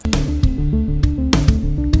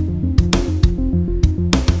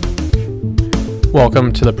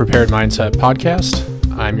Welcome to the Prepared Mindset Podcast.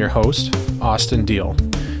 I'm your host, Austin Deal.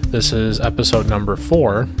 This is episode number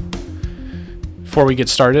 4. Before we get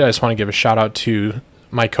started, I just want to give a shout out to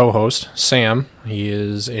my co-host, Sam. He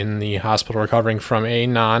is in the hospital recovering from a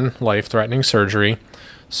non-life-threatening surgery.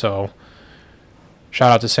 So,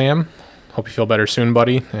 shout out to Sam. Hope you feel better soon,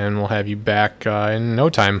 buddy, and we'll have you back in no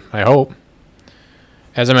time, I hope.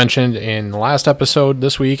 As I mentioned in the last episode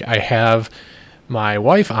this week, I have my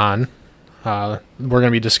wife on. We're going to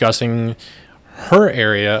be discussing her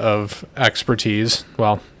area of expertise,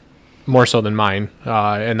 well, more so than mine,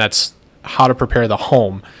 and that's how to prepare the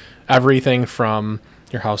home. Everything from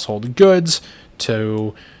your household goods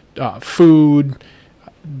to food,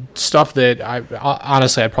 stuff that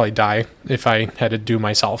honestly, I'd probably die if I had to do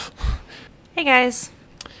myself. Hey, guys.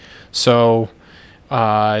 So,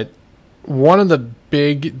 one of the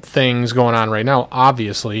big things going on right now,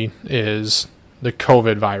 obviously, is the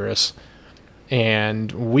COVID virus.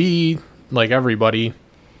 And we, like everybody,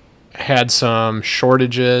 had some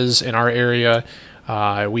shortages in our area.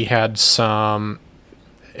 We had some,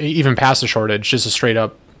 even past the shortage, just a straight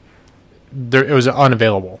up, it was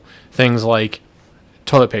unavailable. Things like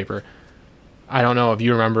toilet paper. I don't know if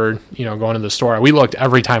you remember, going to the store. We looked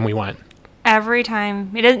every time we went. Every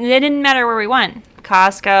time. It didn't matter where we went.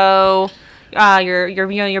 Costco,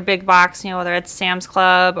 your big box, whether it's Sam's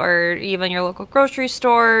Club or even your local grocery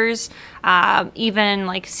stores, even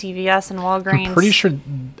like CVS and Walgreens. I'm pretty sure,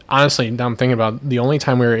 honestly, now I'm thinking about the only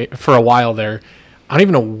time we were, for a while there, I don't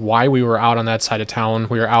even know why we were out on that side of town.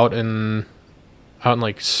 We were out in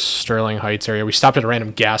like Sterling Heights area. We stopped at a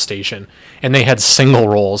random gas station and they had single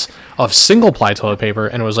rolls of single ply toilet paper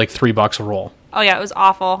and it was like $3 a roll. Oh yeah, it was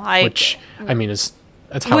awful. Which, I mean,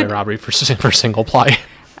 that's highway robbery for single ply.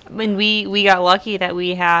 When we got lucky that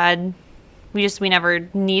we never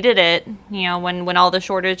needed it. When all the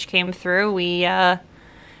shortage came through, we had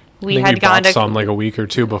gone to some like a week or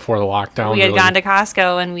two before the lockdown. We had gone to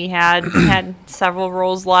Costco and we had several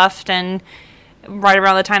rolls left, and right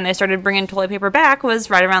around the time they started bringing toilet paper back was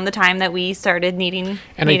right around the time that we started needing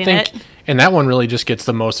it. And that one really just gets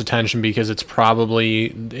the most attention because it's probably,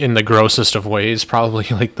 in the grossest of ways, probably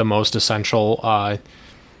like the most essential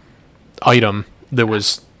item that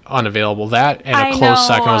was unavailable. That and a close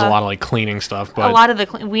second was a lot of like cleaning stuff. But a lot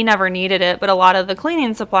of we never needed it, but a lot of the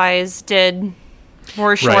cleaning supplies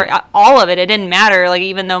were short. Right. All of it. It didn't matter. Like,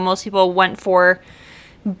 even though most people went for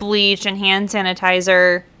bleach and hand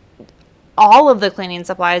sanitizer, all of the cleaning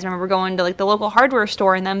supplies. I remember going to like the local hardware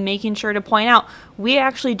store and them making sure to point out, we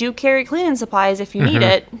actually do carry cleaning supplies if you need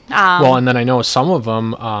it. Well, and then I know some of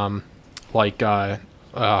them, like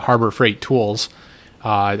Harbor Freight Tools,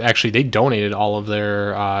 actually they donated all of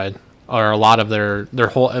their, or a lot of their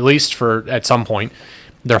whole, at least for at some point,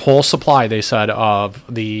 their whole supply, they said, of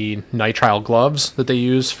the nitrile gloves that they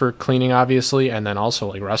use for cleaning, obviously, and then also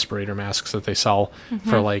like respirator masks that they sell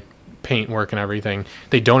for like paint work and everything.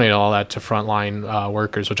 They donated all that to frontline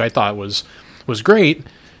workers, which I thought was great.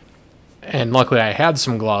 And luckily I had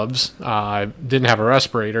some gloves. Didn't have a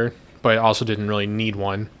respirator, but also didn't really need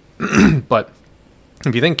one. But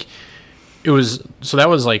if you think that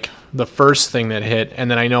was like the first thing that hit. And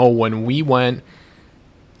then I know when we went,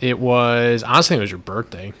 honestly, it was your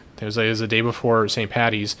birthday. It was the day before St.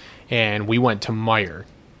 Patty's, and we went to Meijer,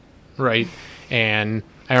 right? And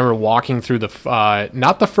I remember walking through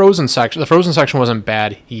not the frozen section. The frozen section wasn't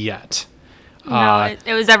bad yet. No,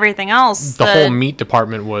 it was everything else. The whole meat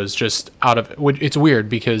department was just out of. It's weird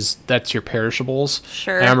because that's your perishables.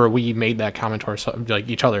 Sure. I remember we made that comment to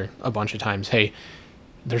each other a bunch of times. Hey,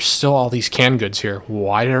 there's still all these canned goods here.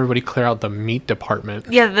 Why did everybody clear out the meat department?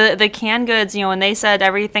 Yeah, the canned goods. When they said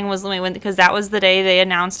everything was limited, because that was the day they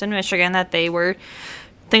announced in Michigan that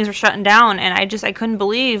things were shutting down, and I couldn't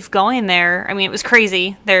believe going there. I mean, it was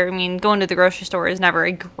crazy. Going to the grocery store is never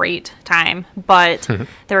a great time, but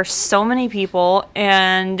there were so many people,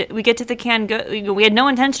 and we get to the canned goods. We had no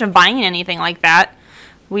intention of buying anything like that.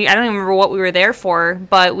 I don't even remember what we were there for,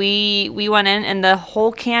 but we went in, and the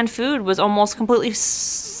whole canned food was almost completely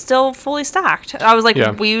still fully stocked. I was like,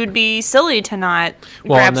 we would be silly to not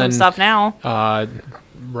grab some stuff now.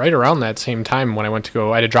 Right around that same time when I went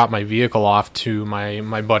to I had to drop my vehicle off to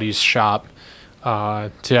my buddy's shop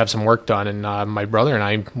to have some work done, and my brother and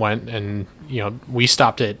I went, and we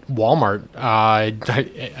stopped at Walmart.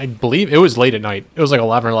 I believe it was late at night. It was like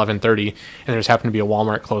 11:30, and there just happened to be a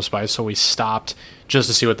Walmart close by, so we stopped just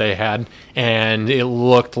to see what they had, and it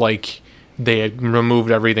looked like they had removed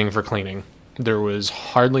everything for cleaning. There was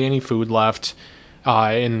hardly any food left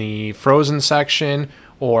in the frozen section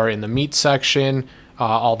or in the meat section.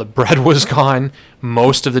 All the bread was gone.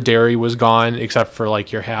 Most of the dairy was gone, except for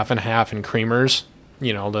like your half and half and creamers.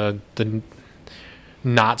 You know, the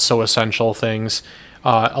not so essential things.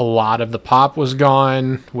 A lot of the pop was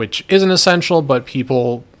gone, which isn't essential, but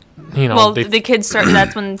people, you know. Well, the kids started.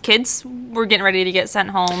 That's when kids were getting ready to get sent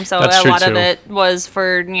home. So That's a true, lot too. of it was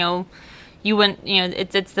for, you know, you went, you know,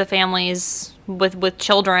 it's the families with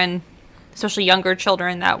children, especially younger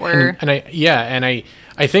children that were. And I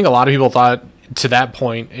think a lot of people thought to that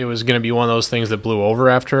point it was going to be one of those things that blew over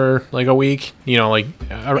after like a week. You know, like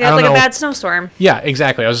I don't like know. a bad snowstorm. Yeah,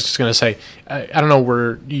 exactly. I was just going to say, I don't know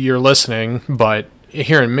where you're listening, but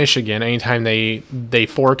here in Michigan, anytime they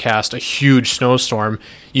forecast a huge snowstorm,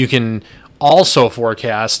 you can also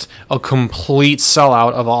forecast a complete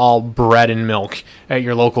sellout of all bread and milk at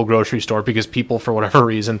your local grocery store because people, for whatever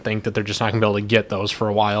reason, think that they're just not going to be able to get those for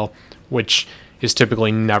a while, which is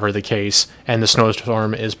typically never the case. And the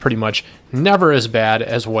snowstorm is pretty much never as bad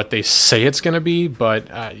as what they say it's going to be,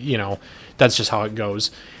 but, you know, that's just how it goes.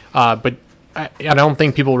 But I don't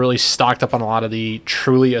think people really stocked up on a lot of the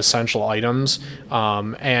truly essential items.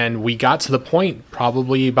 And we got to the point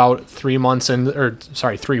probably about 3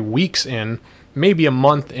 weeks in, maybe a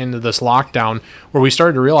month into this lockdown, where we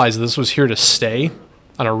started to realize this was here to stay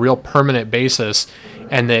on a real permanent basis,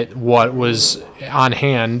 and that what was on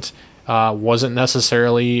hand wasn't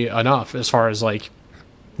necessarily enough as far as like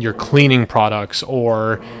your cleaning products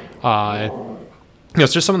or,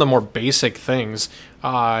 it's just some of the more basic things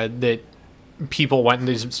that people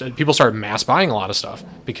people started mass buying a lot of stuff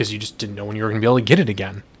because you just didn't know when you were going to be able to get it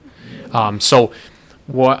again. So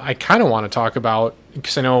what I kind of want to talk about,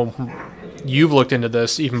 because I know you've looked into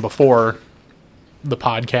this even before the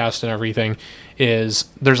podcast and everything, is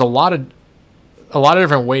there's a lot of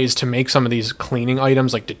different ways to make some of these cleaning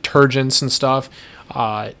items like detergents and stuff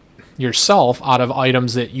yourself out of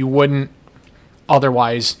items that you wouldn't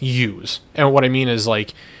otherwise use. And what I mean is,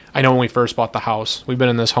 like, I know when we first bought the house, we've been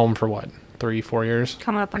in this home for what, 3-4 years?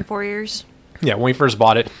 Coming up on 4 years. Yeah, when we first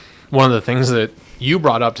bought it, one of the things that you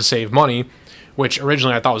brought up to save money, which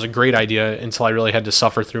originally I thought was a great idea until I really had to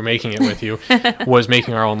suffer through making it with you, was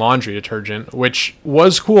making our own laundry detergent, which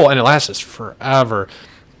was cool, and it lasts us forever.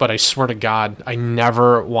 But I swear to God, I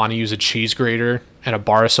never want to use a cheese grater and a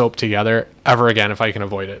bar of soap together ever again if I can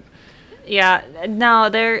avoid it. Yeah, no,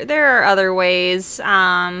 there are other ways. You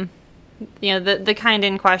know, the kind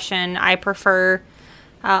in question, I prefer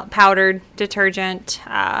powdered detergent.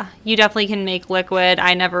 You definitely can make liquid.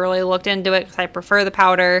 I never really looked into it because I prefer the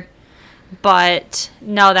powder. But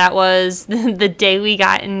no, that was the day we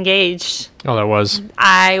got engaged. Oh, that was?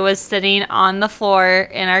 I was sitting on the floor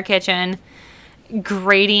in our kitchen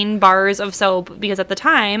grating bars of soap because at the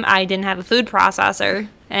time I didn't have a food processor,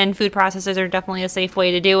 and food processors are definitely a safe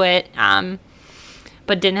way to do it.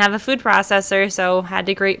 But didn't have a food processor, so had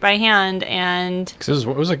to grate by hand. And it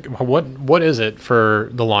was like, what is it for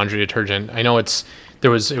the laundry detergent? I know it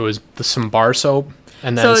was some bar soap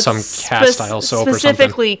and then some cast iron soap or something.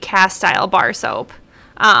 Specifically cast iron bar soap.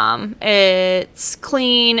 It's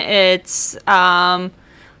clean. It's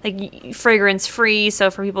like fragrance free, so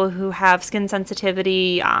for people who have skin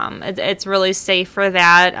sensitivity, it's really safe for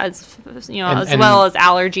that, as you know, as well as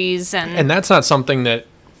allergies. And that's not something that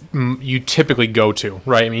you typically go to,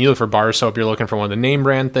 right? I mean, you look for bar soap, you're looking for one of the name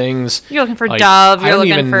brand things. You're looking for like, Dove, you're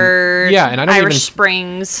looking for Irish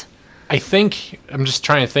Springs. I think, I'm just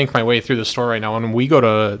trying to think my way through the store right now. When we go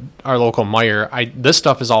to our local Meijer, this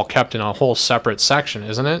stuff is all kept in a whole separate section,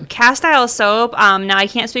 isn't it? Cast iron soap, now I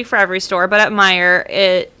can't speak for every store, but at Meijer,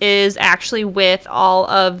 it is actually with all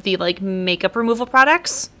of the like makeup removal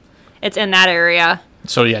products. It's in that area.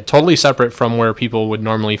 So yeah, totally separate from where people would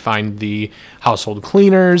normally find the household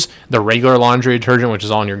cleaners, the regular laundry detergent, which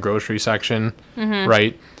is all in your grocery section,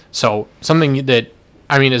 right? So something that,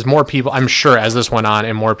 I mean, as more people, I'm sure as this went on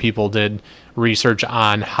and more people did research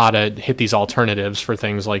on how to hit these alternatives for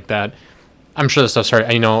things like that, I'm sure this stuff started,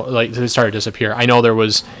 it started to disappear. I know there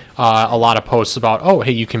was a lot of posts about, oh,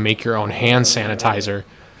 hey, you can make your own hand sanitizer.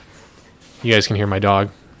 You guys can hear my dog.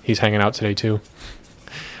 He's hanging out today too.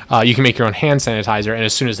 You can make your own hand sanitizer. And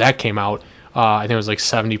as soon as that came out, I think it was like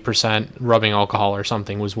 70% rubbing alcohol or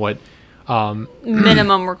something was what...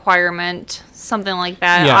 minimum requirement, something like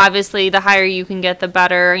that. Yeah. Obviously, the higher you can get, the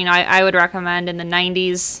better. You know, I would recommend in the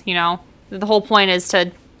 90s. You know, the whole point is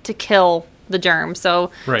to kill the germ.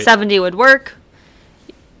 So right. 70 would work.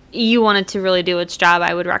 You want it to really do its job,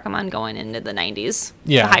 I would recommend going into the 90s.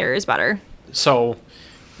 Yeah. The higher is better. So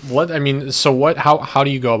how do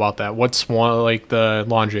you go about that? What's one, like the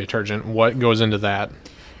laundry detergent? What goes into that?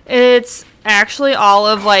 It's actually all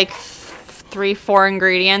of like 3-4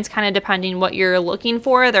 ingredients, kind of depending what you're looking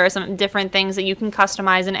for. There are some different things that you can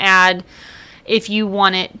customize and add if you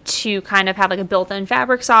want it to kind of have like a built-in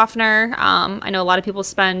fabric softener. I know a lot of people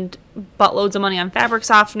spend buttloads of money on fabric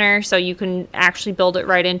softener, so you can actually build it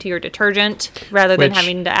right into your detergent rather than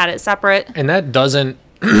having to add it separate. And that doesn't,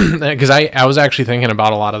 because I was actually thinking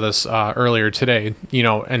about a lot of this earlier today,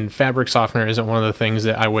 and fabric softener isn't one of the things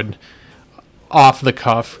that I would off the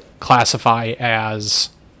cuff classify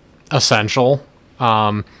as essential.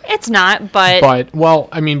 It's not, but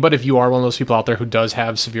but if you are one of those people out there who does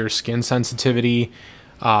have severe skin sensitivity,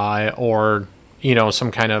 or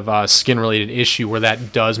some kind of skin related issue where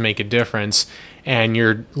that does make a difference, and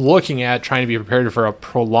you're looking at trying to be prepared for a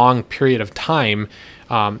prolonged period of time,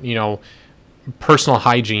 personal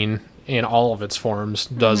hygiene in all of its forms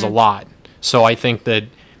does a lot. So I think that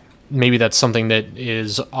maybe that's something that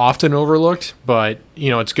is often overlooked, but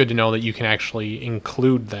it's good to know that you can actually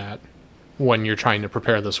include that when you're trying to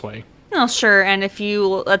prepare this way. No, sure. And if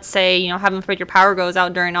you, let's say, heaven forbid your power goes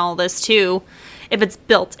out during all this too, if it's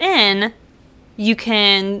built in, you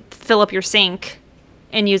can fill up your sink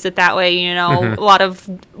and use it that way. A lot of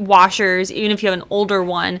washers, even if you have an older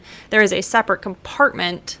one, there is a separate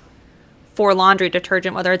compartment for laundry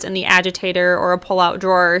detergent, whether it's in the agitator or a pull-out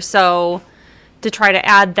drawer. So to try to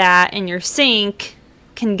add that in your sink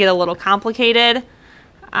can get a little complicated.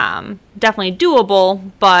 Definitely doable,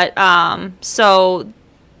 but so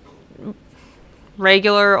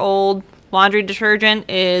regular old laundry detergent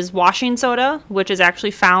is washing soda, which is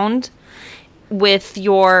actually found with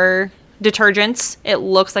your detergents. It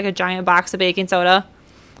looks like a giant box of baking soda,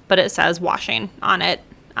 but it says washing on it.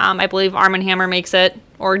 I believe Arm & Hammer makes it,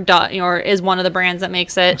 or is one of the brands that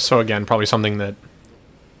makes it. So again, probably something that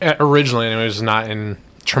originally it was not in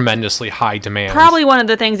tremendously high demand. Probably one of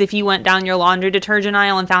the things, if you went down your laundry detergent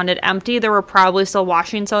aisle and found it empty, there were probably still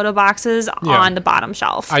washing soda boxes on the bottom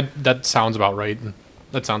shelf. That sounds about right.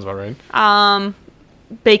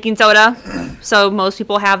 Baking soda. So most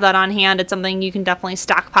people have that on hand. It's something you can definitely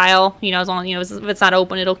stockpile. As long as if it's not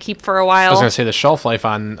open, it'll keep for a while. I was gonna say the shelf life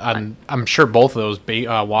on I'm sure both of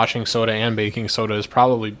those washing soda and baking soda is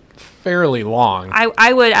probably fairly long.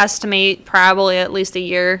 I would estimate probably at least a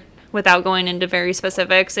year. Without going into very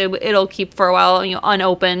specifics, it'll keep for a while,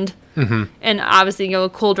 unopened. And obviously, a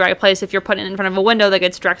cool, dry place, if you're putting it in front of a window that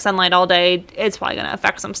gets direct sunlight all day, it's probably going to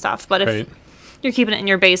affect some stuff. But if you're keeping it in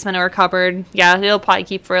your basement or a cupboard, it'll probably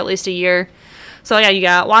keep for at least a year. So, you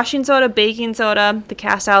got washing soda, baking soda, the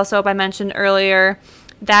cast-iron soap I mentioned earlier.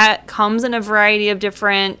 That comes in a variety of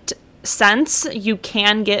different scents. You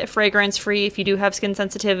can get fragrance-free if you do have skin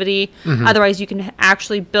sensitivity. Otherwise, you can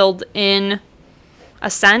actually build in a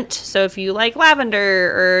scent. So if you like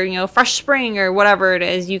lavender or fresh spring or whatever it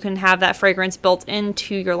is, you can have that fragrance built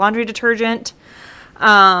into your laundry detergent.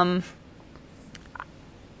 OxiClean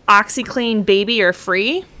Baby are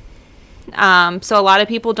free. So a lot of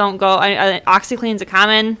people don't go. OxiClean's a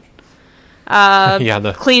common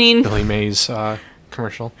the cleaning Billy Mays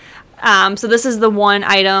commercial. So this is the one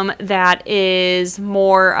item that is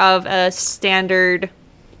more of a standard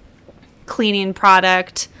cleaning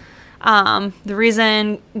product. The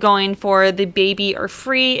reason going for the baby or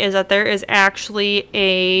free is that there is actually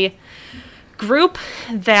a group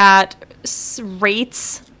that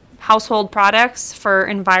rates household products for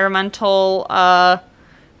environmental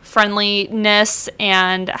friendliness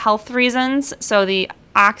and health reasons. So the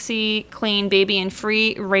OxiClean Baby and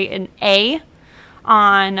Free rate an A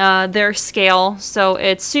on their scale, so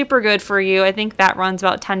it's super good for you. I think that runs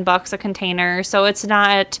about $10 a container, so it's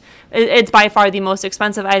by far the most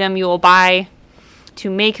expensive item you will buy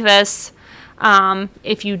to make this.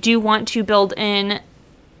 If you do want to build in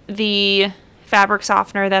the fabric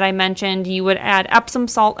softener that I mentioned, you would add Epsom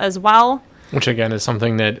salt as well, which again is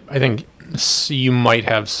something that I think you might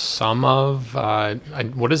have some of.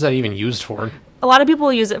 What is that even used for? A lot of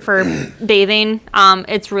people use it for bathing.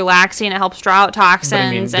 It's relaxing. It helps draw out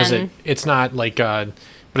toxins. It's not like, but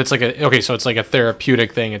it's like so it's like a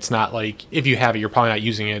therapeutic thing. It's not like if you have it, you're probably not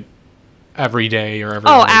using it every day or every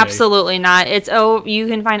other day. Absolutely not. You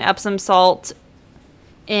can find Epsom salt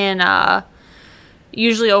in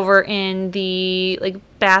usually over in the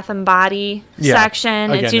Bath and Body section.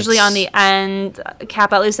 Again, it's usually on the end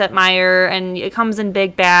cap, at least at Meijer, and it comes in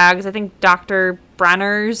big bags. I think Dr.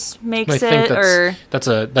 Brenner's makes it. That's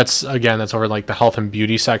over the health and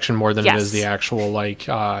beauty section more than it is the actual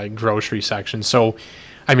grocery section. So,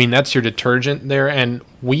 I mean, that's your detergent there, and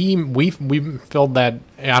we filled that.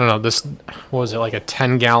 I don't know. This what was it, like a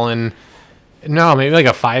 10-gallon? No, maybe like a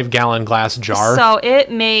 5-gallon glass jar. So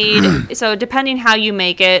it made, depending how you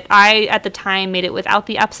make it, I at the time made it without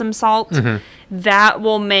the Epsom salt. That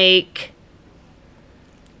will make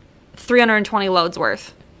 320 loads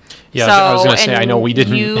worth. Yeah, so, I was going to say, I know we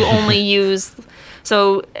didn't. You only use...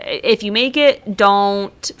 So if you make it,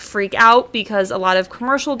 don't freak out, because a lot of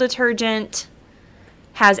commercial detergent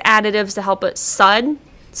has additives to help it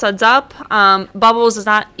suds up. Bubbles does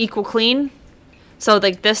not equal clean. So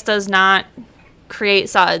like this does not create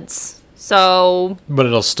suds. So... But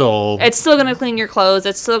it's still going to clean your clothes.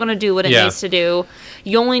 It's still going to do what it needs to do.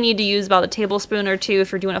 You only need to use about a tablespoon or two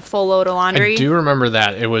if you're doing a full load of laundry. I do remember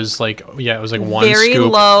that. It was like, it was like one very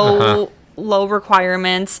scoop. low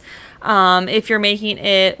requirements. If you're making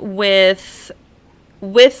it with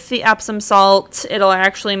the Epsom salt, it'll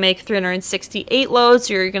actually make 368 loads,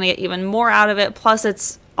 so you're going to get even more out of it. Plus,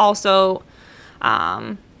 it's also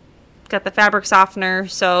got the fabric softener,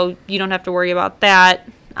 so you don't have to worry about that.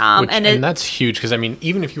 And that's huge, because, I mean,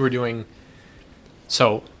 even if you were doing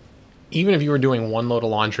one load of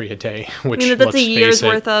laundry a day, which, that's a year's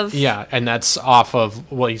worth of... Yeah, and that's off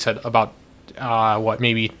of, what you said, about,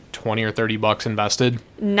 maybe $20 or $30 invested?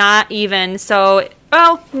 Not even. So,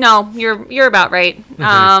 well, no, you're about right.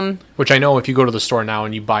 Mm-hmm. Which I know if you go to the store now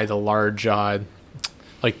and you buy the large,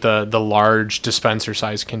 like the large dispenser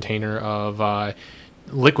size container of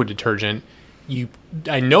liquid detergent,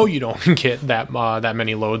 I know you don't get that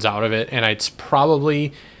many loads out of it, and it's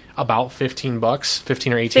probably about $15,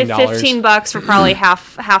 $15 or $18. $15 for probably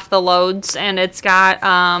half the loads, and it's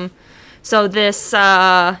got so this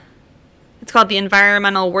it's called the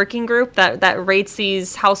Environmental Working Group that rates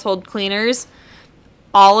these household cleaners.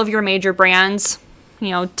 All of your major brands,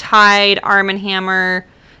 Tide, Arm & Hammer,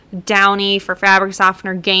 Downy for fabric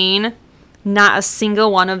softener, Gain, not a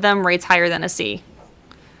single one of them rates higher than a C.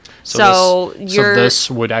 So this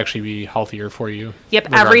would actually be healthier for you. Yep,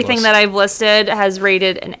 regardless. Everything that I've listed has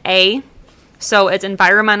rated an A. So it's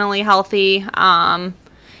environmentally healthy.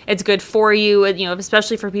 It's good for you,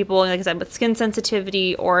 especially for people, like I said, with skin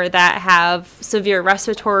sensitivity or that have severe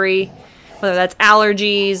respiratory, whether that's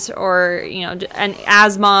allergies or, an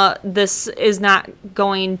asthma. This is not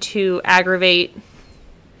going to aggravate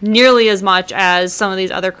nearly as much as some of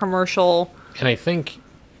these other commercial. And I think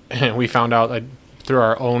we found out through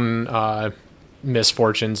our own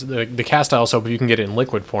misfortunes, the cast iron soap, if you can get it in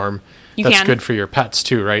liquid form, that's good for your pets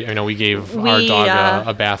too, right? I know we gave our dog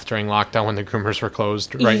a bath during lockdown when the groomers were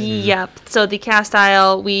closed, right? Yep. So the cast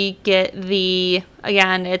iron, we get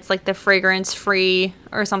it's like the fragrance free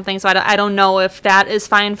or something. So I don't know if that is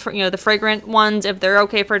fine for, the fragrant ones, if they're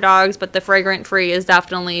okay for dogs, but the fragrant free is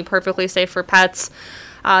definitely perfectly safe for pets.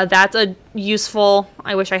 That's a useful,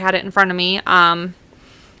 I wish I had it in front of me.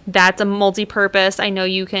 That's a multi-purpose. I know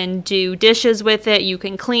you can do dishes with it. You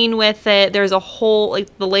can clean with it. There's a whole,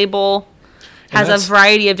 the label has a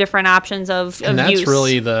variety of different options of use. And that's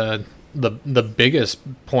really the biggest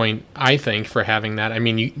point, I think, for having that. I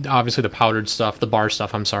mean, obviously the powdered stuff, the bar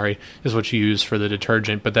stuff, is what you use for the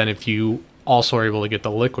detergent. But then if you also are able to get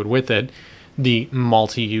the liquid with it, the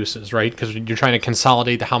multi-uses, right? Because you're trying to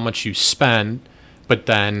consolidate how much you spend, but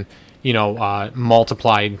then,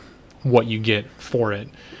 multiply what you get for it.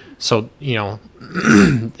 So,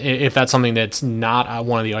 if that's something that's not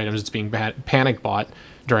one of the items that's being panic bought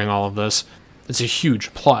during all of this, it's a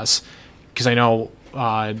huge plus. Because I know,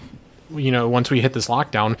 once we hit this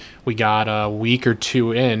lockdown, we got a week or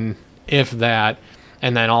two in, if that,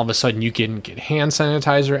 and then all of a sudden you couldn't get hand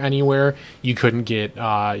sanitizer anywhere. You couldn't get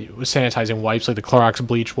sanitizing wipes, like the Clorox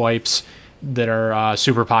bleach wipes that are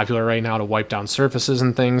super popular right now to wipe down surfaces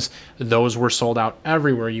and things. Those were sold out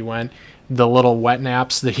everywhere you went. The little wet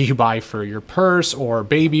naps that you buy for your purse or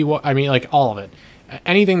baby, all of it.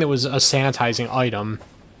 Anything that was a sanitizing item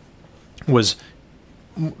was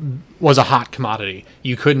a hot commodity.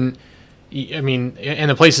 You couldn't, and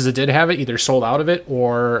the places that did have it either sold out of it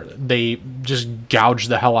or they just gouged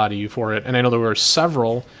the hell out of you for it. And I know there were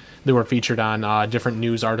several that were featured on different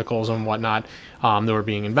news articles and whatnot that were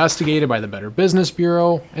being investigated by the Better Business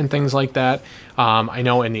Bureau and things like that. I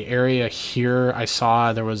know in the area here, I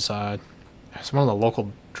saw there was one of the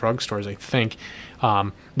local drugstores, I think,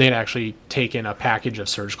 they had actually taken a package of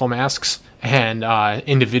surgical masks and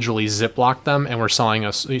individually Ziplocked them and were selling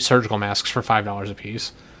us surgical masks for $5 a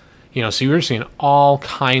piece. So you were seeing all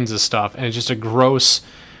kinds of stuff, and it's just a gross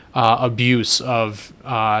abuse of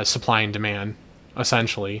supply and demand,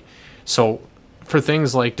 essentially. So for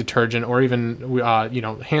things like detergent or even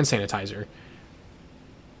hand sanitizer,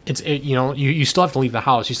 you still have to leave the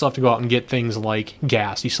house. You still have to go out and get things like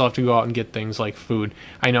gas. You still have to go out and get things like food.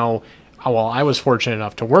 I know, while I was fortunate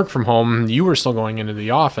enough to work from home, you were still going into the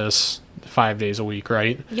office 5 days a week,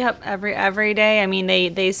 right? Yep, every day. I mean,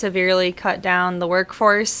 they severely cut down the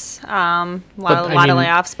workforce, a lot of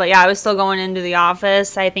layoffs. But yeah, I was still going into the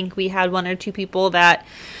office. I think we had one or two people that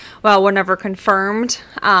well, we're never confirmed.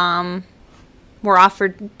 We're off for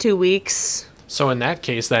 2 weeks. So in that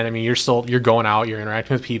case, then, I mean, you're going out, you're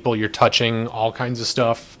interacting with people, you're touching all kinds of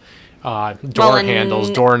stuff, handles,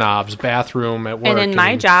 doorknobs, bathroom at work. And in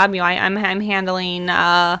my job, I'm handling.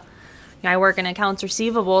 I work in accounts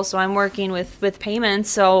receivable, so I'm working with payments.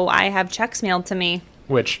 So I have checks mailed to me.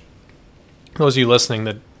 Which, those of you listening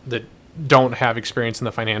that don't have experience in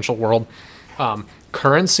the financial world,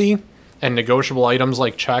 currency and negotiable items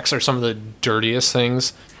like checks are some of the dirtiest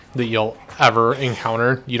things that you'll ever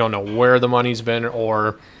encounter. You don't know where the money's been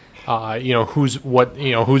or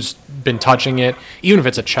who's been touching it, even if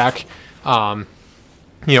it's a check. And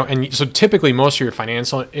so typically most of your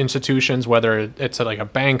financial institutions, whether it's at like a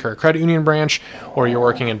bank or a credit union branch, or you're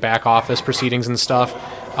working in back office proceedings and stuff,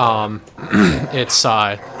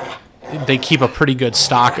 they keep a pretty good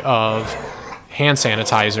stock of hand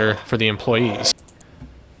sanitizer for the employees.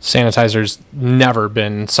 Sanitizer's never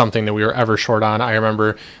been something that we were ever short on. I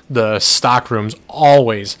remember the stock rooms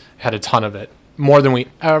always had a ton of it, more than we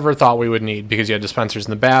ever thought we would need, because you had dispensers in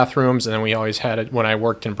the bathrooms, and then we always had it when I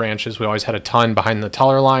worked in branches. We always had a ton behind the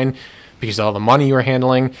teller line because of all the money you were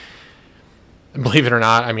handling. Believe it or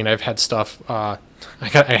not, I mean, I've had stuff. I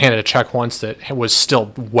handed a check once that was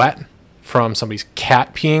still wet from somebody's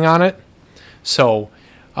cat peeing on it. So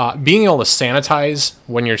being able to sanitize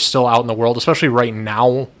when you're still out in the world, especially right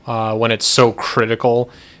now when it's so critical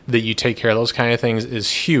that you take care of those kind of things, is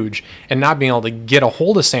huge. And not being able to get a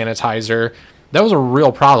hold of sanitizer, that was a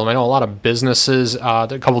real problem. I know a lot of businesses, a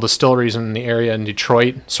couple of distilleries in the area in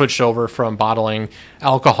Detroit switched over from bottling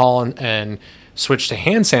alcohol and switched to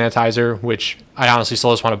hand sanitizer, which I honestly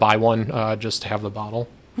still just want to buy one just to have the bottle.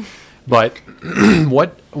 But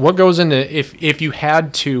what goes into, if you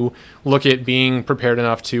had to look at being prepared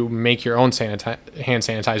enough to make your own hand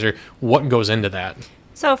sanitizer, what goes into that?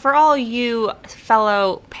 So for all you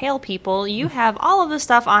fellow pale people, you have all of this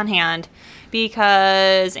stuff on hand,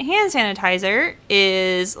 because hand sanitizer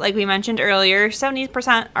is, like we mentioned earlier,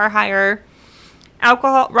 70% or higher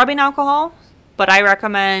rubbing alcohol, but I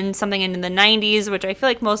recommend something in the 90s, which I feel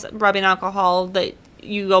like most rubbing alcohol that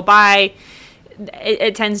you go buy,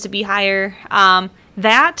 it tends to be higher.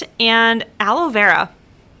 That and aloe vera.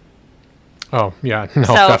 Oh, yeah. No,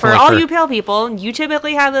 so for all you pale people, you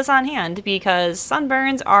typically have this on hand because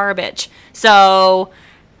sunburns are a bitch. So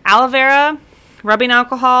aloe vera, rubbing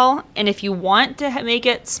alcohol, and if you want to make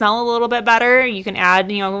it smell a little bit better, you can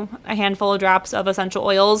add, a handful of drops of essential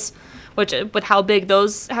oils, which with how big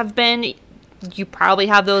those have been, you probably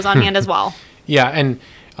have those on hand as well. Yeah, and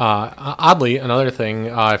oddly, another thing,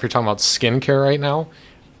 if you're talking about skincare right now,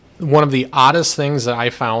 one of the oddest things that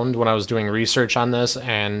I found when I was doing research on this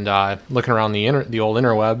and looking around the old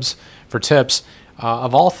interwebs for tips,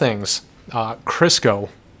 of all things, Crisco,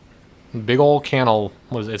 big old cannel,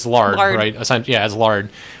 it's lard, right? Yeah, it's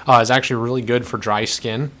lard. It's actually really good for dry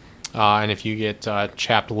skin, and if you get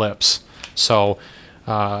chapped lips. So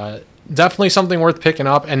definitely something worth picking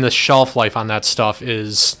up, and the shelf life on that stuff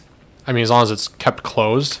is, I mean, as long as it's kept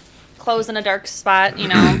closed in a dark spot,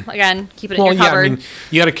 again, keep it in your cupboard. Yeah, I mean,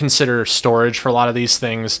 you got to consider storage for a lot of these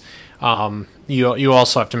things. You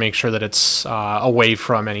also have to make sure that it's away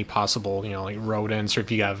from any possible, like rodents, or if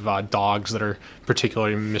you have dogs that are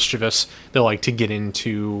particularly mischievous, they like to get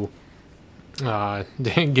into your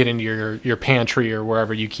pantry or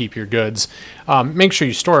wherever you keep your goods. Make sure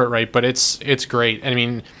you store it right, but it's great. I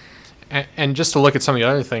mean, and just to look at some of the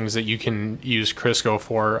other things that you can use Crisco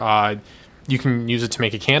for. You can use it to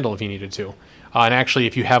make a candle if you needed to. And actually,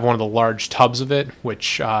 if you have one of the large tubs of it,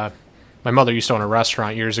 which my mother used to own a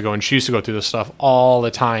restaurant years ago, and she used to go through this stuff all the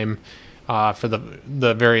time for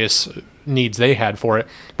the various needs they had for it.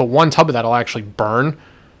 But one tub of that will actually burn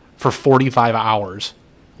for 45 hours,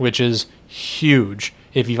 which is huge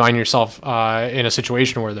if you find yourself in a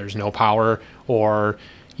situation where there's no power, or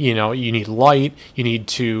you need light, you need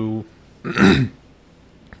to have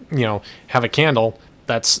a candle.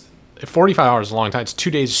 That's 45 hours is a long time. It's 2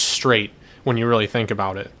 days straight when you really think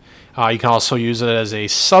about it. You can also use it as a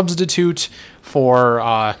substitute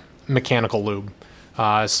for mechanical lube.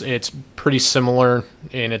 It's pretty similar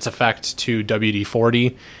in its effect to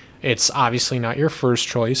WD-40. It's obviously not your first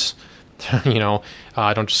choice.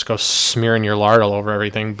 Don't just go smearing your lard all over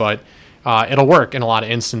everything, but it'll work in a lot of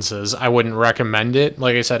instances. I wouldn't recommend it,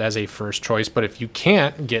 like I said, as a first choice, but if you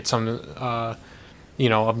can't get some, of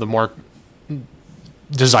the more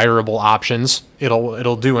desirable options,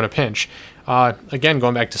 it'll do in a pinch. Again,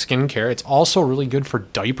 going back to skincare, it's also really good for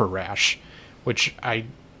diaper rash, which I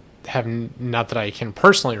have not that I can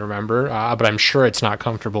personally remember, but I'm sure it's not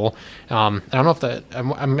comfortable. I don't know if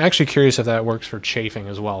I'm actually curious if that works for chafing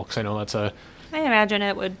as well, because I know that's I imagine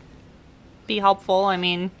it would. be helpful. I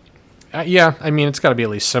mean, yeah, I mean, it's got to be at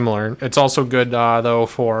least similar. It's also good, though,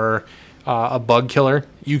 for a bug killer.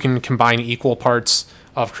 You can combine equal parts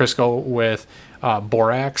of Crisco with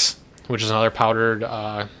borax, which is another powdered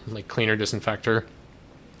like cleaner disinfector,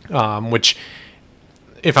 which,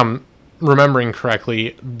 if I'm remembering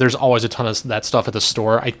correctly, there's always a ton of that stuff at the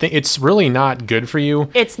store. I think it's really not good for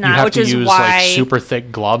you. It's not, you have which to is use why, like super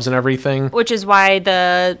thick gloves and everything. Which is why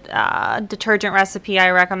the detergent recipe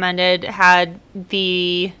I recommended had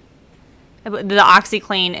the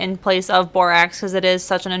OxyClean in place of borax, because it is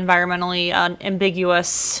such an environmentally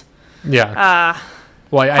ambiguous. Yeah.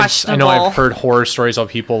 Well, I know I've heard horror stories of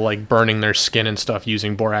people like burning their skin and stuff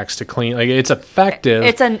using borax to clean. Like, it's effective.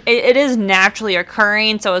 It is naturally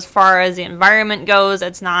occurring. So as far as the environment goes,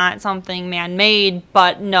 it's not something man-made.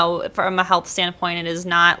 But no, from a health standpoint, it is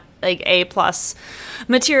not like A+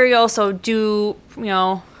 material. So do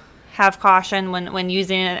have caution when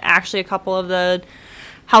using it. Actually, a couple of the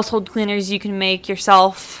household cleaners you can make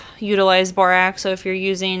yourself utilize borax. So if you're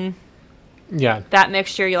using that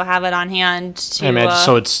mixture, you'll have it on hand to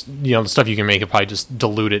so it's the stuff you can make, it probably just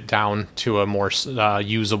dilute it down to a more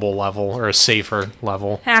usable level or a safer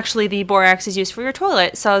level. Actually, the borax is used for your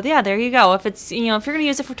toilet, so yeah, there you go. If it's if you're going to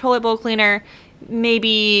use it for toilet bowl cleaner,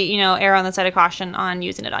 maybe err on the side of caution on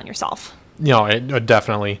using it on yourself. It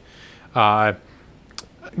definitely. Crisco,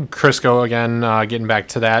 again, getting back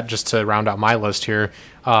to that, just to round out my list here,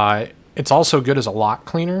 it's also good as a lock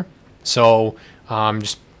cleaner. So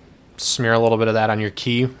just smear a little bit of that on your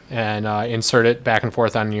key and insert it back and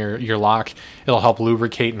forth on your lock. It'll help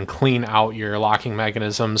lubricate and clean out your locking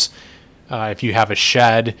mechanisms. If you have a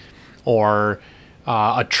shed or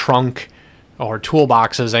a trunk or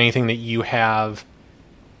toolboxes, anything that you have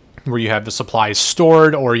where you have the supplies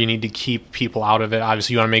stored or you need to keep people out of it,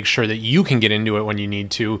 obviously you want to make sure that you can get into it when you need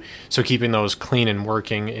to. So keeping those clean and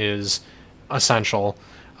working is essential.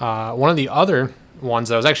 One of the other ones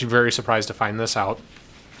that I was actually very surprised to find this out,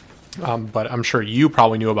 but I'm sure you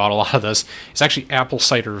probably knew about a lot of this, is actually apple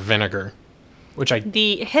cider vinegar,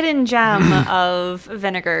 the hidden gem of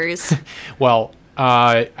vinegars. Well,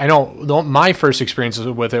 I know my first experiences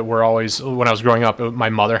with it were always when I was growing up. My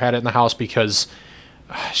mother had it in the house because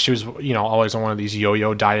she was, always on one of these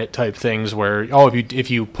yo-yo diet type things where,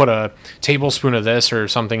 if you put a tablespoon of this or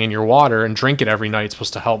something in your water and drink it every night, it's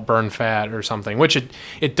supposed to help burn fat or something, which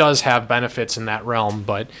it does have benefits in that realm,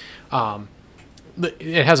 but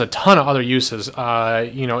it has a ton of other uses.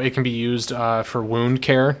 It can be used for wound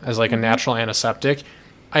care as like a natural antiseptic.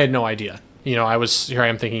 I had no idea. I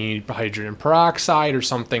am thinking hydrogen peroxide or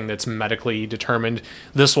something that's medically determined.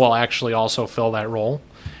 This will actually also fill that role.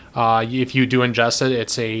 If you do ingest it,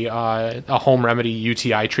 it's a home remedy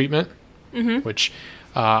UTI treatment, which,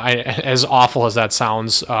 as awful as that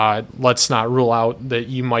sounds, let's not rule out that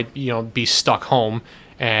you might, be stuck home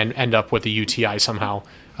and end up with a UTI somehow.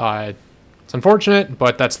 It's unfortunate,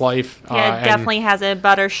 but that's life. Yeah, it definitely has a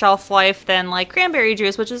better shelf life than like cranberry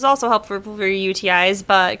juice, which is also helpful for UTIs,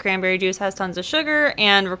 but cranberry juice has tons of sugar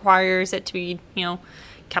and requires it to be,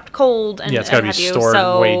 kept cold. And it's got to be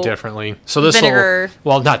stored way differently. So this vinegar,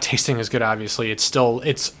 while not tasting as good, obviously,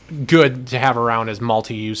 it's good to have around as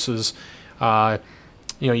multi-uses.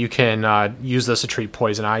 You can use this to treat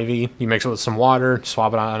poison ivy. You mix it with some water,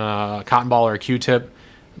 swab it on a cotton ball or a Q-tip.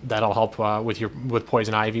 That'll help with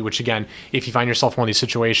poison ivy, which again, if you find yourself in one of these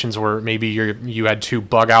situations where maybe you had to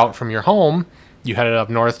bug out from your home, you headed up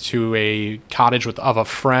north to a cottage of a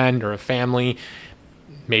friend or a family,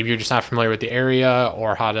 maybe you're just not familiar with the area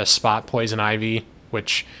or how to spot poison ivy,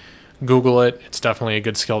 which Google it. It's definitely a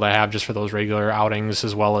good skill to have just for those regular outings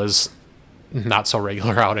as well as not so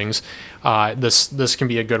regular outings. This can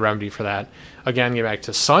be a good remedy for that. Again, get back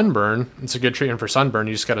to sunburn. It's a good treatment for sunburn.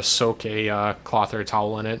 You just got to soak a cloth or a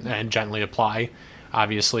towel in it and gently apply.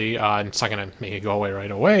 Obviously, it's not going to make it go away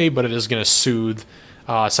right away, but it is going to soothe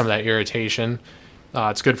some of that irritation.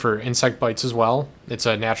 It's good for insect bites as well. It's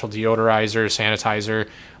a natural deodorizer, sanitizer.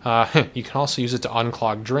 You can also use it to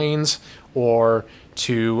unclog drains or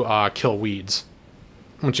to kill weeds.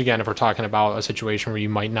 Which again, if we're talking about a situation where you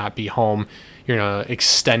might not be home, you're in an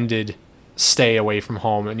extended stay away from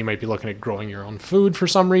home and you might be looking at growing your own food for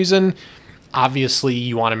some reason, obviously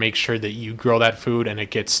you want to make sure that you grow that food and it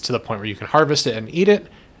gets to the point where you can harvest it and eat it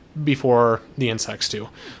before the insects do.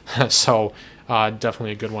 So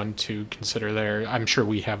definitely a good one to consider there. I'm sure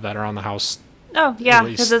we have that around the house. Oh, yeah,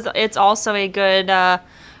 because it's also a good,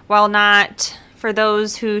 while not for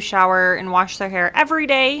those who shower and wash their hair every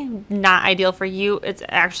day, not ideal for you. It's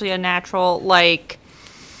actually a natural,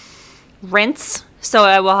 rinse. So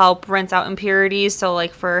it will help rinse out impurities. So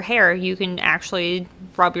like for hair, you can actually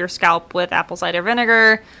rub your scalp with apple cider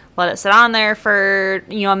vinegar, let it sit on there for,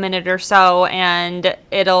 a minute or so, and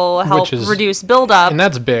it'll help reduce buildup. And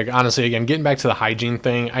that's big, honestly. Again, getting back to the hygiene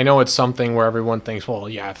thing, I know it's something where everyone thinks, well,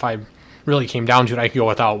 yeah, if I really came down to it, I could go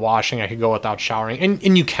without washing, I could go without showering,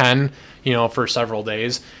 and you can, for several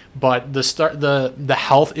days. But the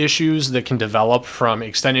health issues that can develop from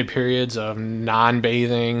extended periods of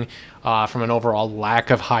non-bathing, from an overall lack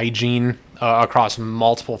of hygiene across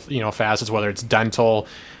multiple facets, whether it's dental,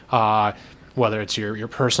 whether it's your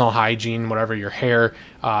personal hygiene, whatever, your hair,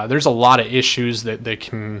 there's a lot of issues that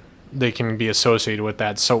can be associated with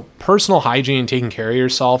that. So personal hygiene and taking care of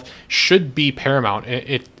yourself should be paramount.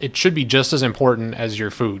 It should be just as important as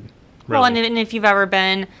your food. Really. Well, and if you've ever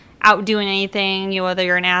been out doing anything, whether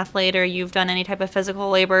you're an athlete or you've done any type of physical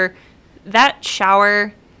labor, that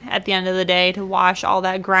shower at the end of the day to wash all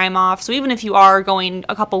that grime off. So even if you are going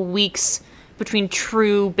a couple weeks between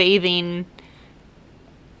true bathing,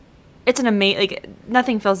 it's an amazing,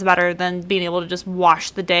 nothing feels better than being able to just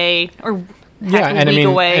wash the day or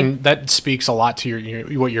away. And that speaks a lot to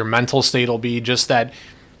your what your mental state will be. Just that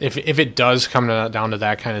if it does come down to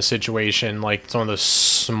that kind of situation, like some of the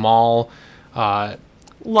small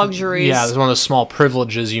luxuries. Yeah, there's one of the small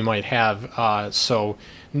privileges you might have. So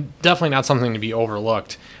definitely not something to be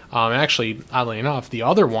overlooked. And actually, oddly enough, the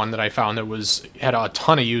other one that I found that had a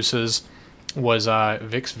ton of uses was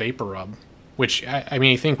Vicks Vapor Rub, which,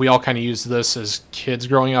 I think we all kind of used this as kids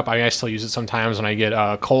growing up. I still use it sometimes when I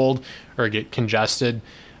get cold or get congested.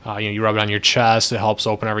 You rub it on your chest. It helps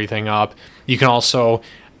open everything up. You can also,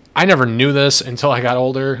 I never knew this until I got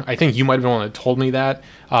older. I think you might have been the one that told me that,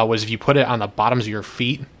 was if you put it on the bottoms of your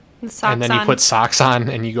feet, and then you put socks on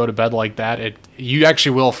and you go to bed like that, you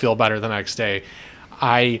actually will feel better the next day.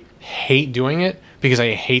 I hate doing it because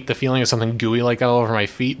I hate the feeling of something gooey like that all over my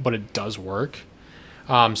feet, but it does work.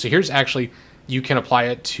 So here's actually, you can apply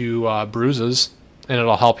it to bruises, and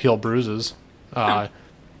it'll help heal bruises.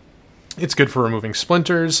 It's good for removing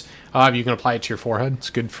splinters. You can apply it to your forehead. It's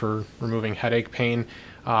good for removing headache pain.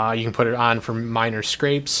 You can put it on for minor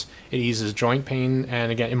scrapes. It eases joint pain,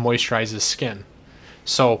 and again, it moisturizes skin.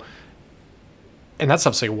 So, and that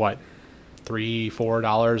stuff's like what?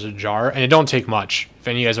 $3-4 a jar, and it don't take much. If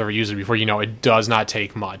any of you guys ever used it before, it does not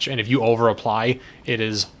take much. And if you over apply, it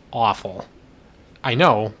is awful. I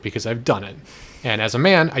know because I've done it. And as a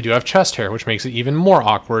man, I do have chest hair, which makes it even more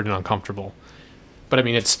awkward and uncomfortable. But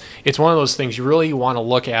it's one of those things you really want to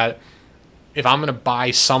look at. If I'm going to buy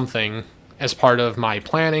something as part of my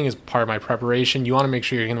planning, as part of my preparation, you want to make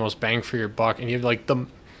sure you're getting the most bang for your buck, and you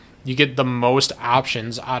get the most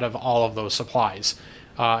options out of all of those supplies.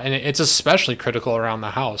 And it's especially critical around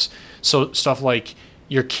the house. So stuff like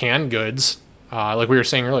your canned goods, like we were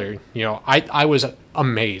saying earlier, I was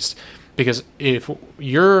amazed because if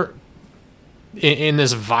you're in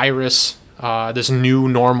this virus, this new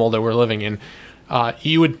normal that we're living in,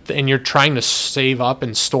 and you're trying to save up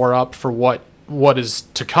and store up for what is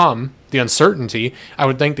to come, the uncertainty, I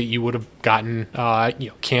would think that you would have gotten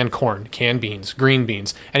canned corn, canned beans, green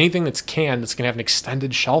beans, anything that's canned that's going to have an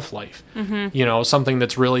extended shelf life. Mm-hmm. Something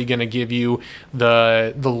that's really going to give you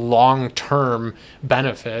the long-term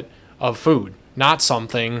benefit of food, not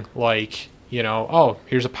something like,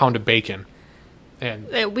 here's a pound of bacon.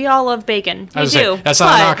 And we all love bacon. We do. That's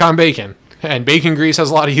not a knock on bacon. And bacon grease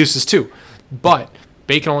has a lot of uses too. But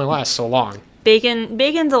bacon only lasts so long.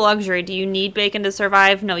 Bacon's a luxury. Do you need bacon to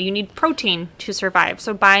survive? No, you need protein to survive.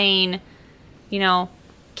 So buying,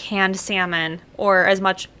 canned salmon or as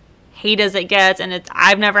much hate as it gets, and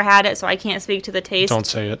I've never had it, so I can't speak to the taste. Don't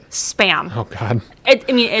say it. Spam. Oh God.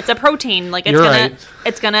 It's a protein. Like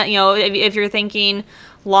it's gonna, if you're thinking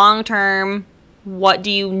long term, what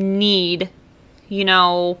do you need?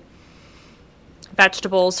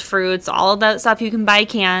 Vegetables, fruits, all of that stuff you can buy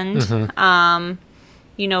canned. Mm-hmm.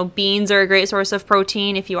 Beans are a great source of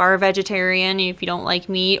protein if you are a vegetarian, if you don't like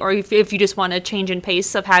meat, or if you just want to change in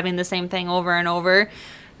pace of having the same thing over and over.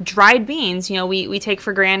 Dried beans, we take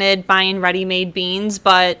for granted buying ready-made beans,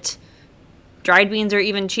 but dried beans are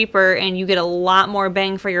even cheaper, and you get a lot more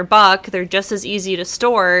bang for your buck. They're just as easy to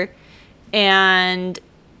store, and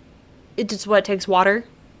it just takes water.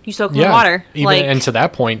 You soak them in water. And to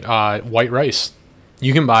that point, white rice.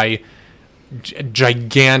 You can buy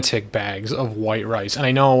gigantic bags of white rice, and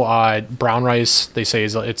I know brown rice, they say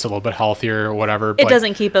it's a little bit healthier or whatever, but it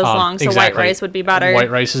doesn't keep as long, so exactly. White rice would be better. White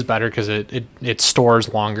rice is better because it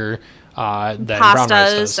stores longer than pastas, brown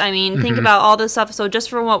rice does. Think about all this stuff. So just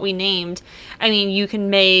from what we named, you can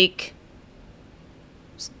make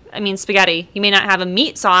I mean, spaghetti. You may not have a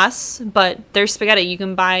meat sauce, but there's spaghetti. You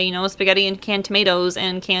can buy, spaghetti and canned tomatoes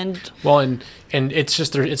and canned. Well, and it's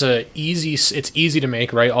just it's easy to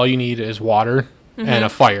make, right? All you need is water and a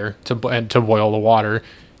fire to boil the water.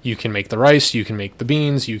 You can make the rice, you can make the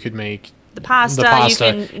beans, you could make the pasta. You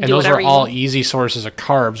can and do those are all you easy sources of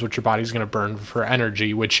carbs, which your body's going to burn for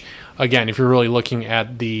energy. Which, again, if you're really looking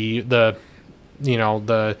at the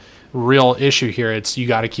real issue here, it's you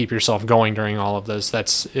got to keep yourself going during all of this.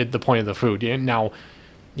 That's the point of the food. Now,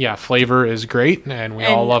 yeah, flavor is great, and we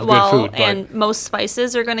all love good food. But and most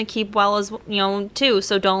spices are going to keep well as too.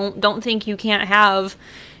 So don't think you can't have,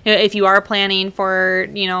 if you are planning for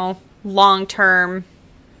long term,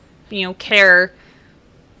 care.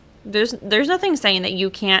 There's nothing saying that you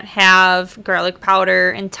can't have garlic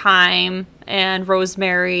powder and thyme and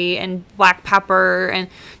rosemary and black pepper and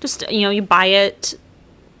just you buy it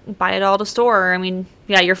all to store. I mean,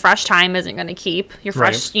 yeah, your fresh thyme isn't going to keep your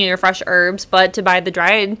fresh your fresh herbs, but to buy the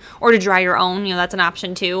dried or to dry your own, that's an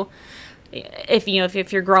option too. If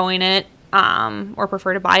you're growing it or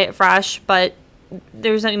prefer to buy it fresh, but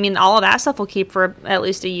all of that stuff will keep for at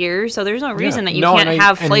least a year, so there's no reason that you can't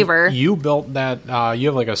have flavor. You built that, you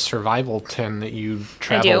have like a survival tin that you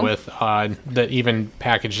travel with that even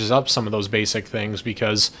packages up some of those basic things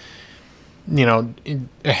because,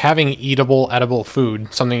 having edible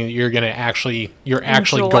food, something that you're actually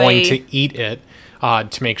going to eat it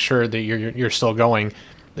to make sure that you're still going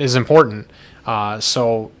is important.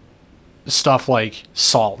 So stuff like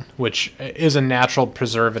salt, which is a natural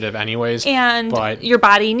preservative anyways, but your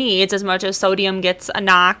body needs as much as sodium gets a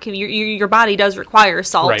knock. Your body does require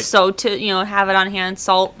salt, so to have it on hand,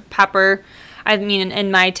 salt, pepper. I mean,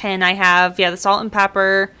 in my tin I have the salt and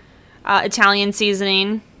pepper, Italian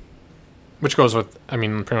seasoning, which goes with pretty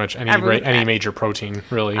much any major protein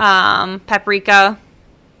really. Paprika.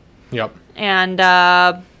 Yep. And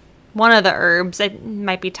one of the herbs, it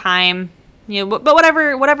might be thyme. But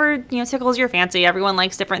whatever tickles your fancy. Everyone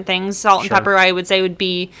likes different things. Salt and pepper, I would say, would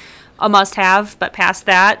be a must-have. But past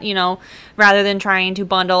that, rather than trying to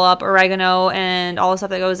bundle up oregano and all the stuff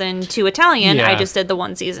that goes into Italian, I just did the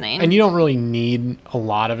one seasoning. And you don't really need a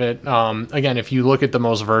lot of it. Again, if you look at the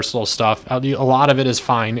most versatile stuff, a lot of it is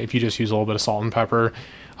fine if you just use a little bit of salt and pepper.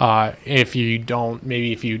 If you don't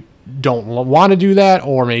want to do that,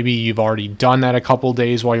 or maybe you've already done that a couple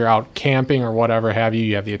days while you're out camping or whatever have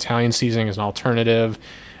you have the Italian seasoning as an alternative.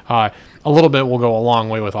 A little bit will go a long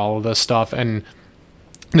way with all of this stuff, and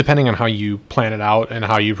depending on how you plan it out and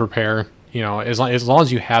how you prepare, as long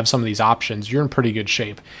as you have some of these options, you're in pretty good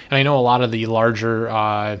shape. And I know a lot of the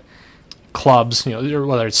larger clubs,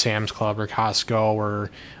 whether it's Sam's Club or Costco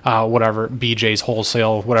or whatever, BJ's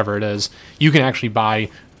Wholesale, whatever it is, you can actually buy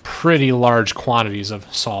pretty large quantities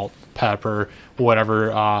of salt, pepper,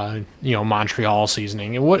 whatever, Montreal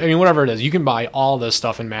seasoning, and whatever it is. You can buy all this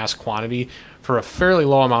stuff in mass quantity for a fairly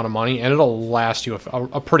low amount of money, and it'll last you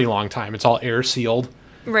a pretty long time. It's all air sealed.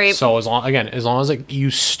 Right. So as long as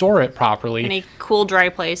you store it properly in a cool, dry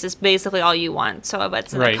place, is basically all you want. So if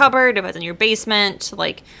it's in the cupboard, if it's in your basement,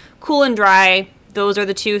 like cool and dry, those are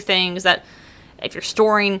the two things that if you're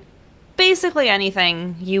storing basically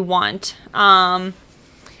anything you want.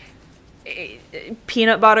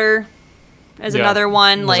 Peanut butter is another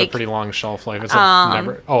one. Like a pretty long shelf life. It's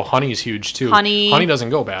honey is huge too. Honey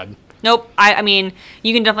doesn't go bad. Nope. I mean,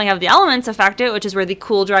 you can definitely have the elements affect it, which is where the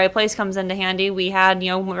cool, dry place comes into handy. We had,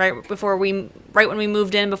 right when we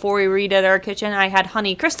moved in, before we redid our kitchen, I had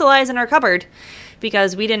honey crystallize in our cupboard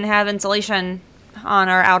because we didn't have insulation on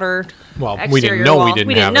our outer exterior we didn't know walls.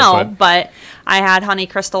 We didn't know, but I had honey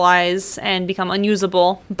crystallize and become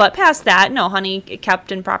unusable. But past that, no, honey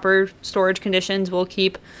kept in proper storage conditions will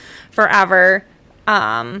keep forever.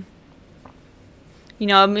 To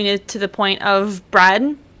the point of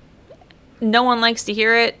bread. No one likes to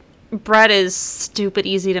hear it. Bread is stupid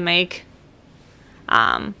easy to make.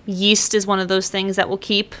 Yeast is one of those things that will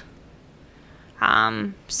keep.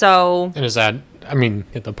 And is that,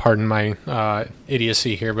 pardon my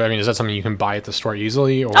idiocy here, but is that something you can buy at the store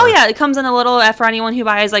easily? Or? Oh yeah, it comes in a little, for anyone who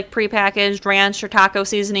buys like prepackaged ranch or taco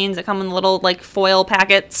seasonings that come in little like foil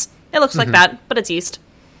packets. It looks like that, but it's yeast.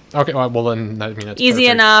 Okay, well then, that's easy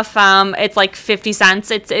perfect. enough. It's like 50 cents.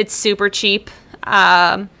 It's super cheap.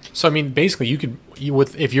 So basically,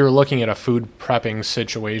 if you're looking at a food prepping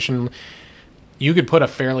situation, you could put a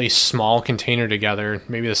fairly small container together,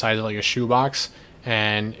 maybe the size of like a shoebox,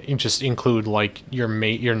 and you just include like your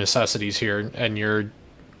necessities here, and you're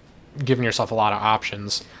giving yourself a lot of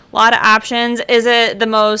options. A lot of options. Is it the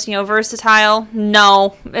most versatile?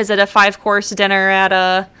 No. Is it a 5-course dinner at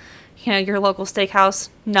a your local steakhouse?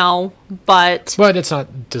 No, but it's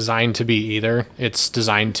not designed to be either. It's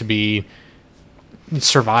designed to be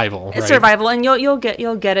survival. It's right? survival, and you'll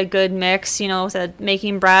get a good mix. Said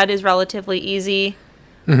making bread is relatively easy.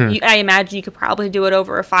 I imagine you could probably do it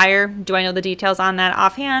over a fire. Do I know the details on that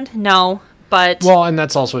offhand? No, but and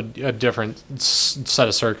that's also a different set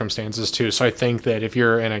of circumstances too. So I think that if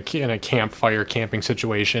you're in a campfire camping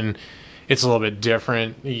situation, it's a little bit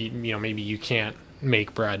different. Maybe you can't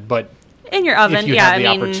make bread, but in your oven, if you have the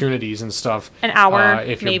opportunities and stuff, an hour,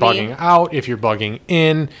 if you're maybe. Bugging out, if you're bugging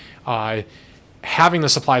in, having the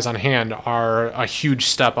supplies on hand are a huge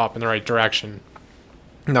step up in the right direction.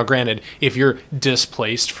 Now, granted, if you're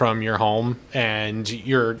displaced from your home and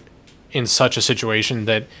you're in such a situation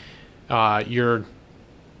that your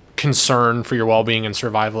concern for your well-being and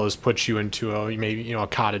survival has put you into a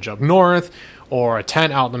cottage up north or a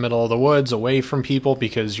tent out in the middle of the woods away from people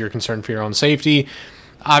because you're concerned for your own safety,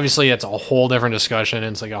 obviously it's a whole different discussion.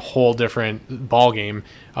 It's like a whole different ball game.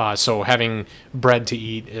 So having bread to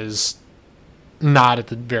eat is not at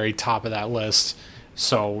the very top of that list.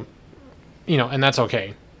 So, and that's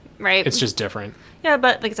okay. Right. It's just different. Yeah,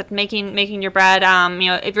 but like I said, making your bread,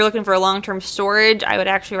 if you're looking for a long-term storage, I would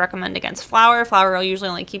actually recommend against flour. Flour usually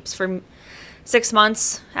only keeps for 6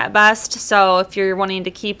 months at best. So if you're wanting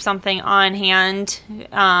to keep something on hand,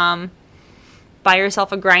 buy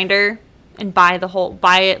yourself a grinder and buy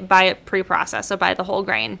it pre-processed. So buy the whole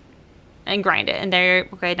grain and grind it. And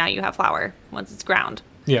now you have flour once it's ground.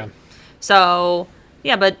 Yeah. So,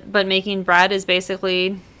 yeah, but making bread is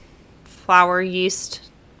basically flour,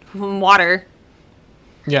 yeast, water.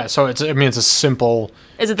 Yeah, so it's a simple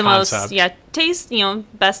Is it the concept. most, taste,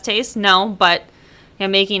 best taste? No, but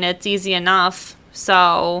making it's easy enough.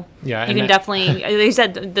 So yeah, you can definitely, like you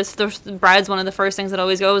said, the bread's one of the first things that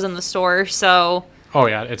always goes in the store. So. Oh,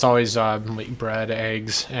 yeah, it's always bread,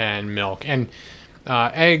 eggs, and milk. And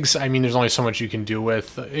eggs, there's only so much you can do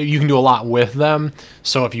with. You can do a lot with them.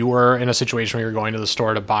 So if you were in a situation where you're going to the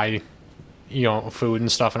store to buy, food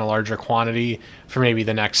and stuff in a larger quantity for maybe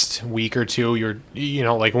the next week or two,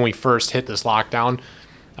 like when we first hit this lockdown,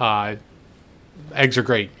 eggs are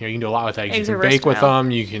great. You can do a lot with eggs. You can bake with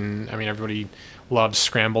them. You can. Everybody loves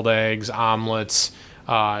scrambled eggs, omelets.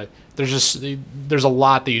 There's a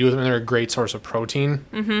lot that you do with them. They're a great source of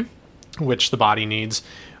protein, which the body needs.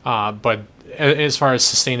 But as far as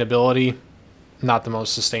sustainability, not the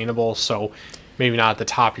most sustainable. So maybe not at the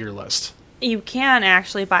top of your list. You can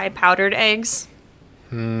actually buy powdered eggs.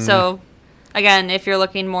 So, again, if you're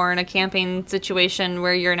looking more in a camping situation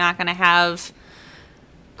where you're not going to have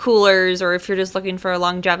coolers, or if you're just looking for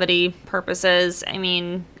longevity purposes,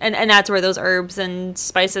 and that's where those herbs and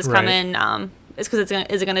spices come in. It's because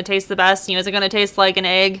is it going to taste the best? Is it going to taste like an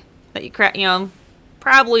egg that you crack?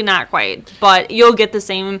 Probably not quite, but you'll get the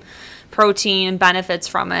same protein and benefits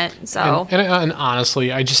from it. So, and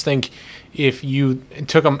honestly, I just think if you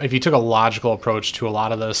took a logical approach to a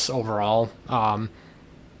lot of this overall,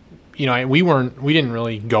 we didn't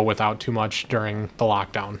really go without too much during the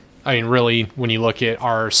lockdown. Really, when you look at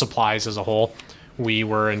our supplies as a whole, we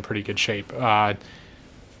were in pretty good shape.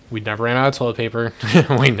 We never ran out of toilet paper.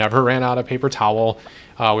 We never ran out of paper towel.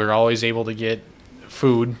 We were always able to get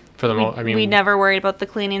food for the most. We never worried about the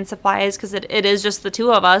cleaning supplies because it is just the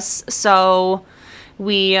two of us. So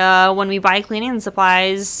we when we buy cleaning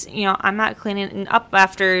supplies, I'm not cleaning up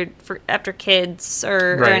after kids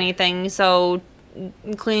or anything. So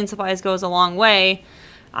cleaning supplies goes a long way.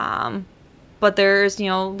 But there's,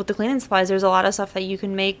 with the cleaning supplies, there's a lot of stuff that you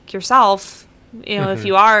can make yourself, if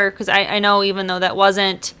you are, because I know even though that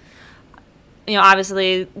wasn't,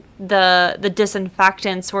 obviously the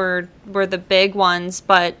disinfectants were the big ones,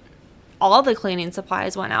 but all the cleaning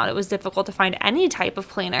supplies went out. It was difficult to find any type of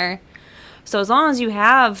cleaner. So as long as you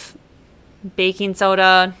have baking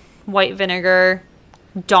soda, white vinegar,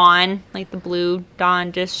 Dawn, like the blue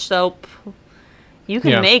Dawn dish soap, you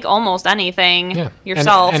can make almost anything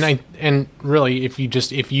yourself. And really,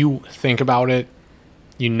 if you think about it,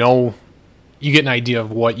 you get an idea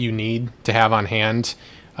of what you need to have on hand,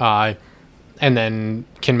 and then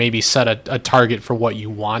can maybe set a target for what you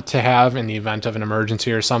want to have in the event of an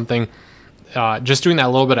emergency or something. Just doing that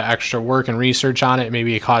little bit of extra work and research on it,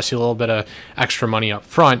 maybe it costs you a little bit of extra money up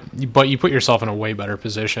front, but you put yourself in a way better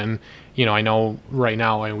position. I know right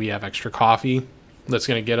now we have extra coffee that's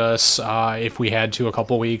going to get us, if we had to, a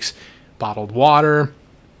couple weeks, bottled water.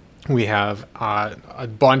 We have a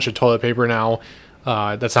bunch of toilet paper now.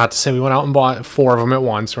 That's not to say we went out and bought 4 of them at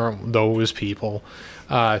once. Or those people.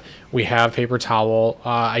 We have paper towel.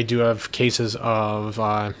 I do have cases of,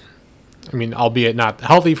 albeit not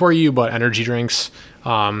healthy for you, but energy drinks.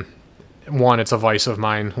 one, it's a vice of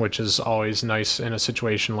mine, which is always nice in a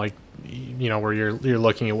situation like, where you're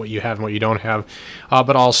looking at what you have and what you don't have.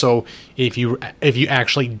 But also, if you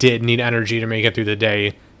actually did need energy to make it through the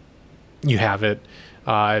day, you have it.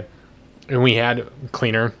 And we had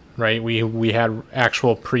cleaner, right? We had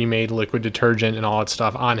actual pre-made liquid detergent and all that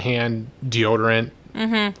stuff on hand, deodorant,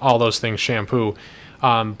 all those things, shampoo.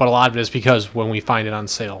 But a lot of it is because when we find it on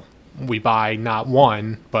sale, we buy not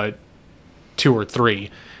one, but 2 or 3.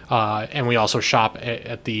 And we also shop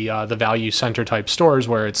at the value center type stores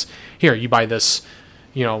where it's, here, you buy this.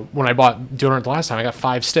 When I bought deodorant the last time, I got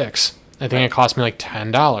 5 sticks. I think it cost me like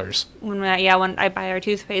 $10. When I buy our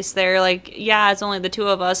toothpaste there, it's only the 2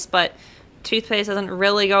 of us, but toothpaste doesn't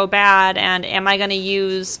really go bad. And am I going to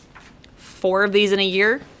use 4 of these in a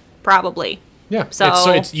year? Probably. Yeah.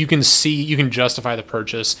 So it's you can justify the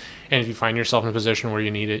purchase, and if you find yourself in a position where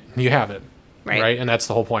you need it, you have it. Right. And that's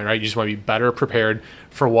the whole point, right? You just want to be better prepared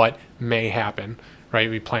for what may happen, right?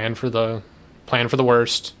 We plan for the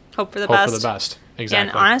worst, hope for the best. Exactly.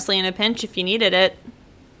 And honestly, in a pinch, if you needed it,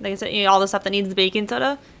 like I said, all the stuff that needs the baking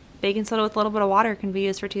soda with a little bit of water can be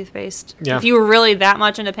used for toothpaste. Yeah. If you were really that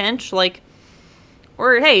much in a pinch,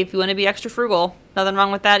 or hey, if you want to be extra frugal, nothing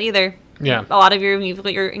wrong with that either. Yeah. A lot of you've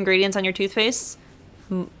got your ingredients on your toothpaste.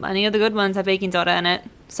 Any of the good ones have baking soda in it.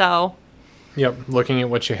 So. Yep. Looking at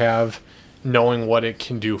what you have, knowing what it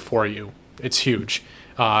can do for you, it's huge.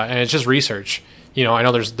 And it's just research. I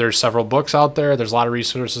know there's several books out there. There's a lot of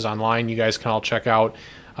resources online you guys can all check out.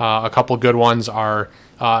 A couple good ones are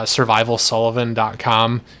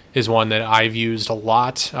survivalsullivan.com is one that I've used a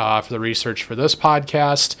lot for the research for this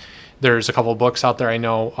podcast. There's a couple books out there. I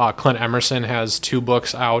know Clint Emerson has 2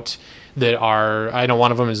 books out that are, I know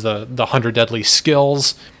one of them is the 100 Deadly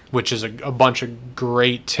Skills, which is a bunch of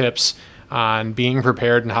great tips on being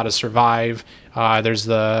prepared and how to survive. There's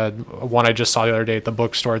the one I just saw the other day at the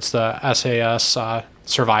bookstore. It's the SAS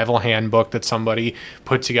survival handbook that somebody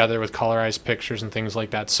put together with colorized pictures and things like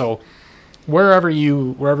that. So wherever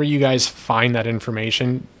you guys find that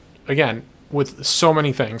information, again, with so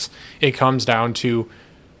many things, it comes down to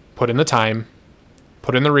put in the time,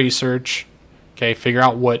 put in the research, okay, figure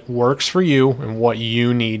out what works for you and what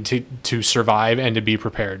you need to survive and to be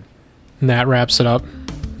prepared. And that wraps it up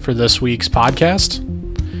for this week's podcast.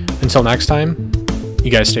 Until next time,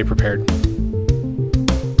 you guys stay prepared.